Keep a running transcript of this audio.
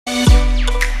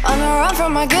run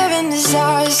from my given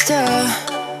disaster.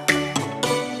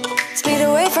 Speed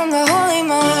away from the holy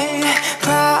mind,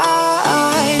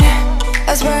 pride.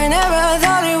 That's why I never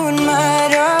thought it would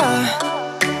matter.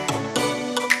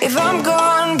 If I'm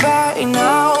gone by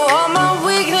now, all my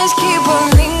weakness keep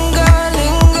on linger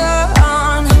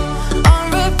on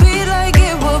repeat like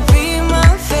it will be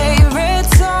my favorite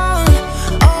song.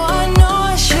 Oh, I know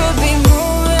I should be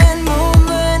moving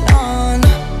on,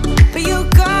 but you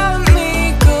got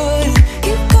me good,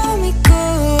 you got me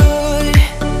good.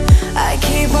 I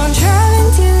keep on driving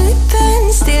till it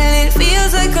bends, still it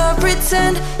feels like I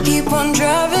pretend. Keep on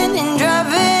driving and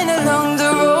driving along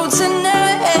the road to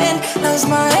end. Lost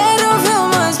my head over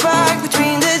my back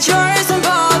between the jars and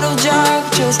bottle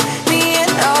jack. Just me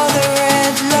and all the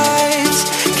red lights.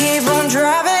 Keep on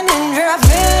driving and driving.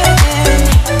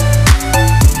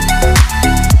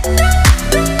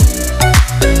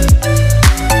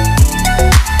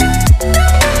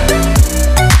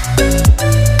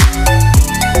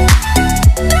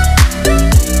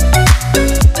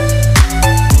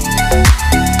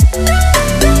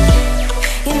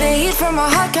 In the heat from a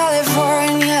hot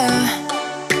California,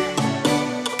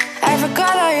 I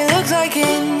forgot how you look like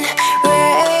in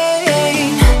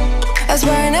rain. That's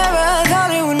why I never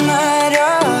thought it would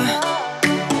matter.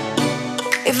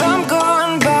 If I'm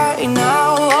gone by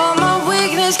now, all my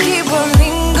weakness keep on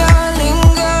linger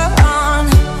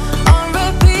on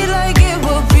repeat like it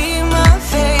will be my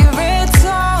favorite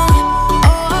song.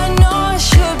 Oh, I know I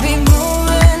should be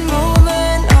moving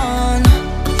on,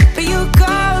 but you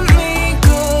got me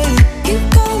good, you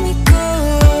got me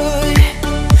good.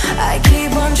 I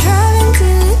keep on driving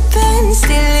till it bends,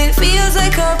 still it feels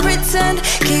like I pretend.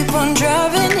 Keep on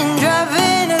driving and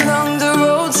driving along the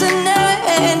road to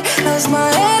end. Lost my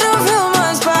head over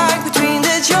my back between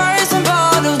the jars and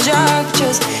bottle jack.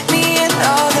 Just me and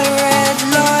all the red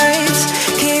lights.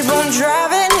 Keep on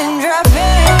driving and driving.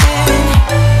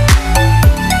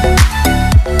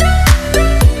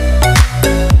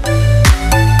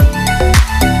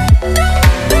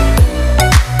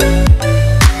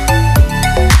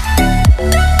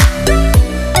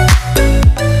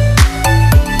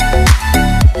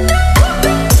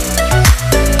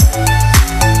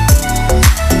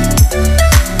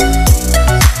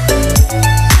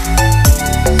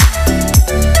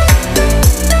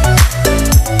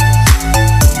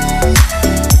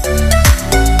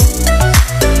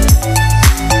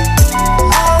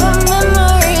 All the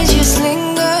memories just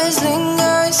lingers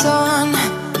on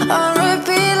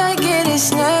repeat like it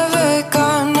is never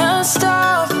gonna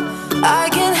stop. I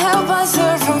can't help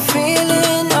myself from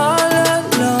feeling all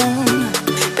alone,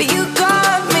 but you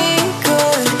got me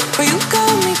good, oh, you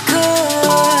got me good.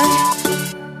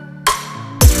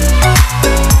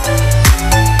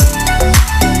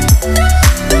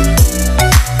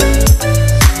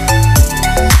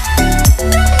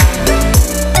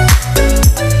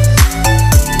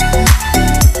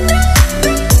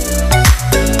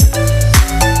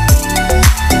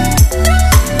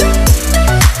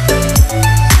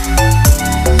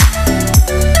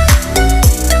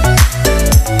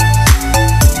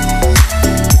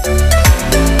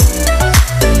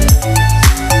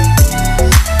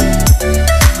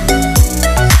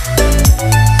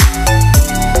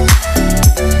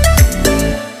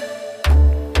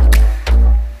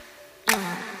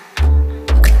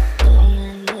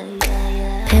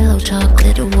 Pillow talk,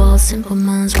 glitter walls, simple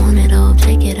minds want it all.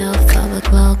 Take it out, 5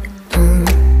 o'clock.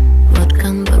 What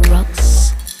come the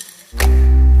rocks?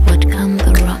 What come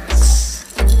the rocks?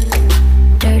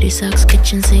 Dirty socks,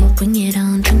 kitchen sink, bring it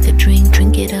on. Drink a drink,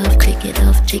 drink it off, take it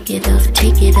off, take it off,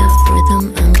 take it off.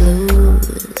 Rhythm and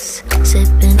blues,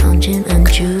 sipping on gin and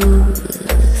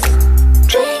juice.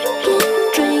 Drinking,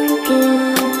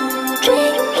 drinking,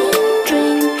 drinking,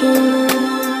 drinking,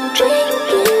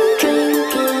 drinking,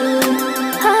 drinking.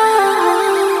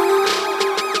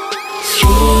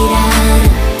 Straight out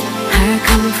of her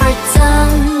comfort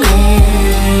zone,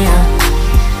 yeah.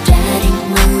 Daddy,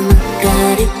 mama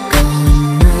got it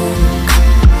going on.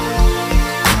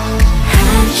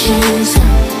 Actions of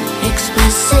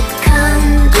explicit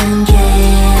content,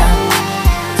 yeah.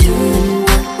 Doing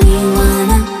what we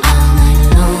wanna all night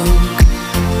long.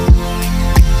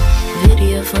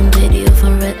 Video from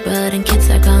red button, kids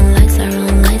are gone, lights are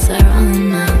on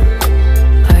now.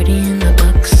 Party in the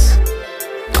box,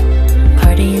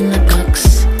 party in the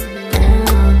box.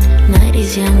 Night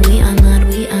is young, we are not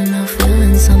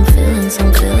feeling something,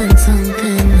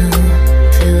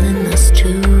 feeling us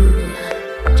too,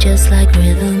 just like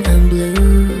rhythm and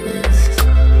blues.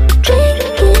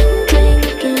 Drinking,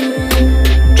 drinking,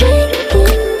 drinking,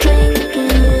 drinking,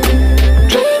 drinking,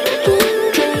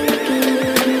 drinking,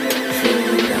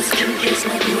 feeling us too.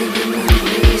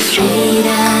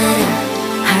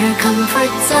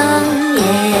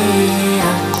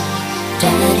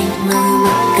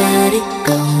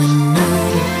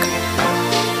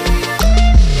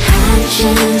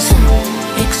 Actions,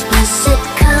 explicit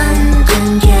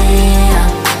content, yeah.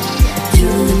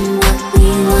 Doing what we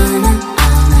wanna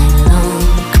all night long.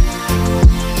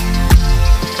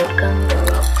 Look on the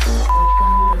rocks,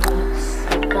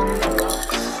 look on the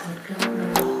rocks, look on the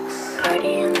rocks.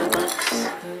 Party in the box,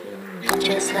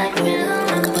 just like rhythm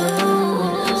and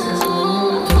blues.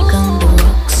 Look on the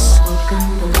rocks, look on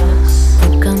the rocks,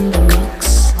 look on the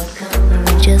rocks,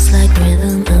 just like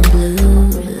rhythm and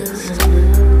blues.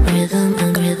 Rhythm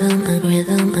and rhythm and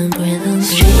rhythm and rhythm.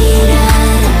 Straight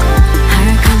out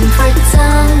our comfort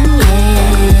zone,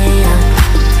 yeah.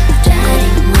 Daddy,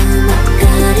 mama,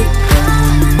 got it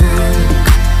going on.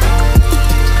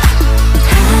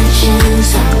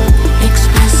 Actions,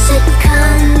 explicit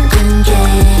content,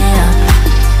 yeah.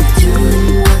 Doing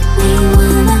what we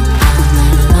wanna all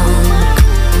night long.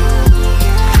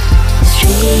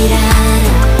 Straight out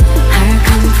our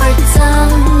comfort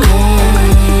zone,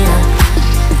 yeah.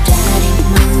 Daddy,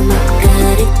 mama,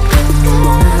 got it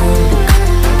going on.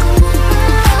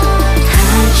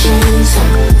 Actions,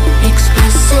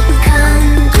 explicit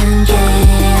content,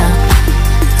 yeah.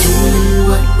 Doing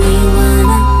what we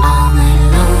wanna all night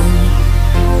long.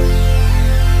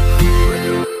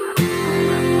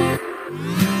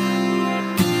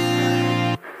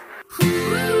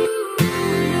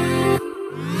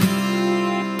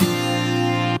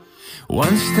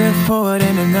 One step forward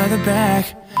and another back.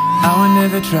 I would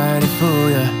never try to fool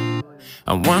ya.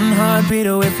 I'm one heartbeat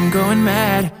away from going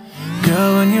mad.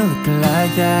 Girl, when you're looking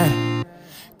like that,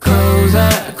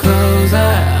 closer,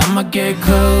 closer, I'ma get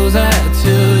closer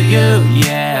to you.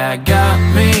 Yeah, got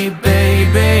me,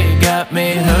 baby, got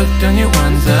me hooked on you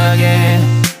once again.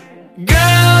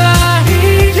 Girl, I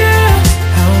need you.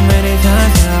 How many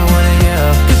times do I wanna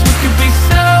yell? 'Cause we could be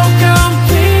so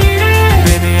complete.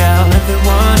 Baby, I'll never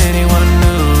want anyone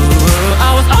new. I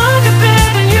was on the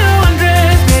bed and you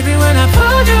undressed. Baby, when I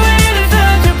pulled you in and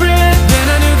felt your breath, then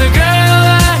I knew the girl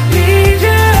I need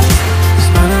you.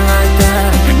 Smiling like that,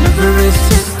 I could never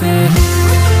resist it.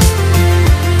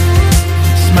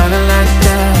 Smiling like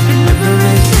that, I could never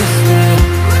resist it.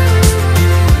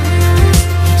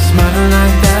 Smiling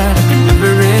like that, I could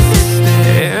never resist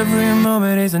it. Every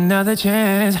moment is another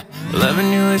chance. Loving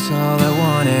you is all I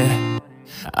wanted.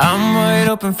 I'm wide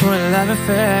open for a love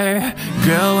affair.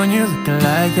 Girl, when you're looking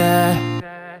like that,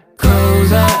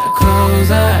 closer,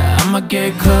 closer, I'ma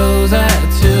get closer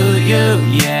to you.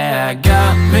 Yeah,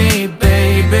 got me,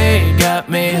 baby, got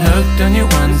me hooked on you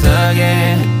once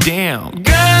again. Damn,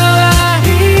 girl, I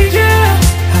need you.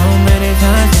 How many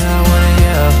times do I wanna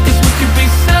yell? 'Cause we could be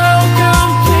so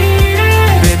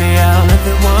complete. Baby, I'll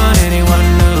never want anyone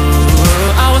new.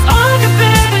 I was on the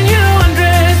bed and you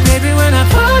undressed. Baby, when I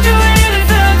pulled you in and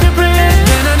felt your breath,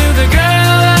 then I knew the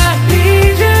girl I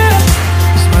need you.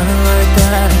 Smiling like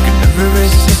that, I could never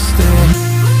resist it.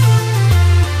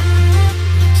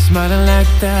 Smiling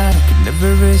like that, I could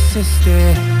never resist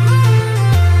it.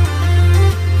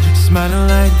 Smiling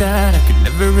like that, I could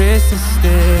never resist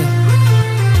it.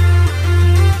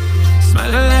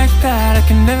 Smiling like that, I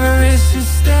can never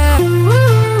resist it. Ooh,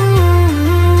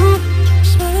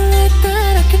 smiling like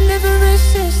that, I can never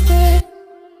resist it.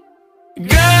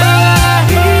 Girl, I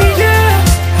need you.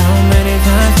 How many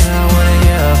times do I wanna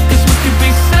yell? 'Cause we could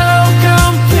be so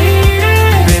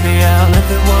complete. Baby, I'll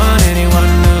never want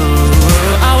anyone new.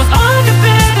 I was on the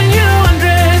bed and you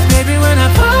undressed. Baby, when I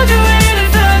pulled you in and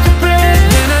felt your breath,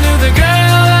 then I knew the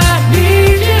girl I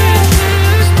need you.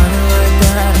 Smiling like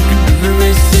that, I could never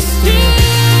resist you.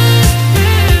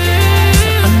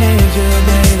 I need you,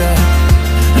 baby.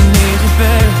 I need you,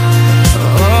 baby.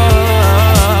 Oh.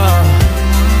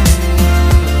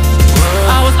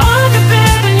 I was on the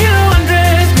bed and you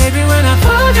undressed. Baby, when I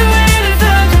pulled you in and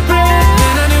felt your breath,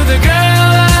 then I knew the girl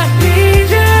I need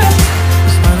you.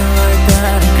 Smiling like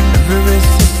that, I could never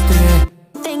resist it.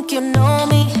 Think you know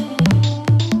me?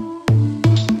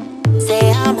 Say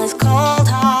I'm as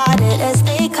cold-hearted as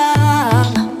they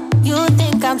come. You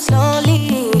think I'm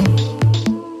slowly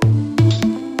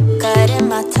cutting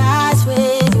my ties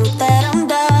with you, that I'm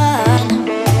done.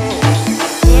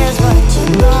 Here's what you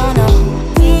don't know.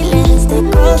 Feelings, they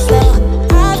grow slow.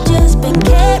 I've just been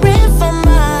caring for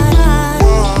mine.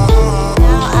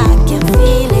 Now I can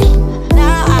feel it.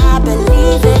 Now I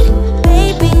believe it.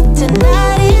 Baby,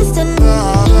 tonight is the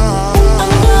night.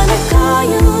 I'm gonna call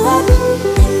you up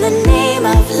in the name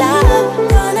of love.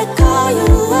 Gonna call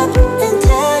you up and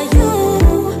tell you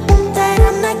that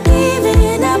I'm not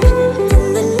giving up. In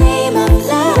the name of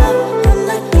love, I'm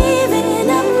not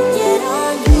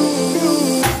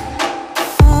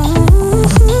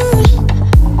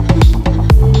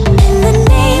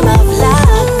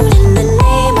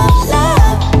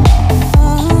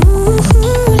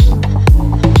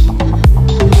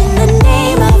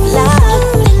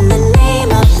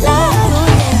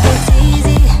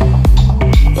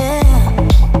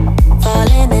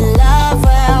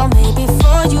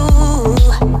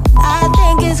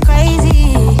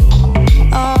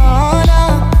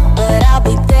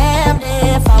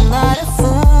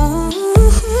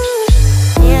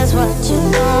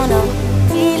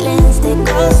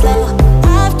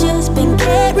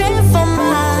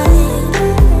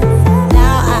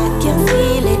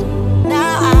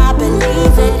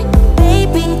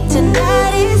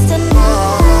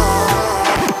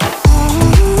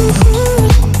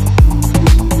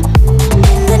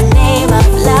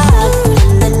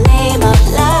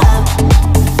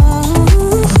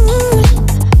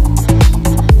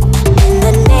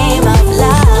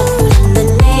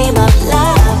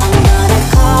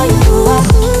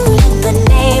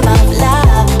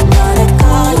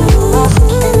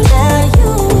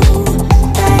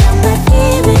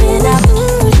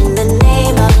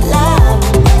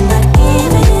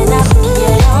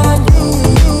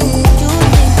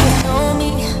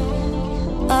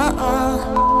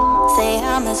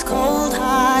let's go.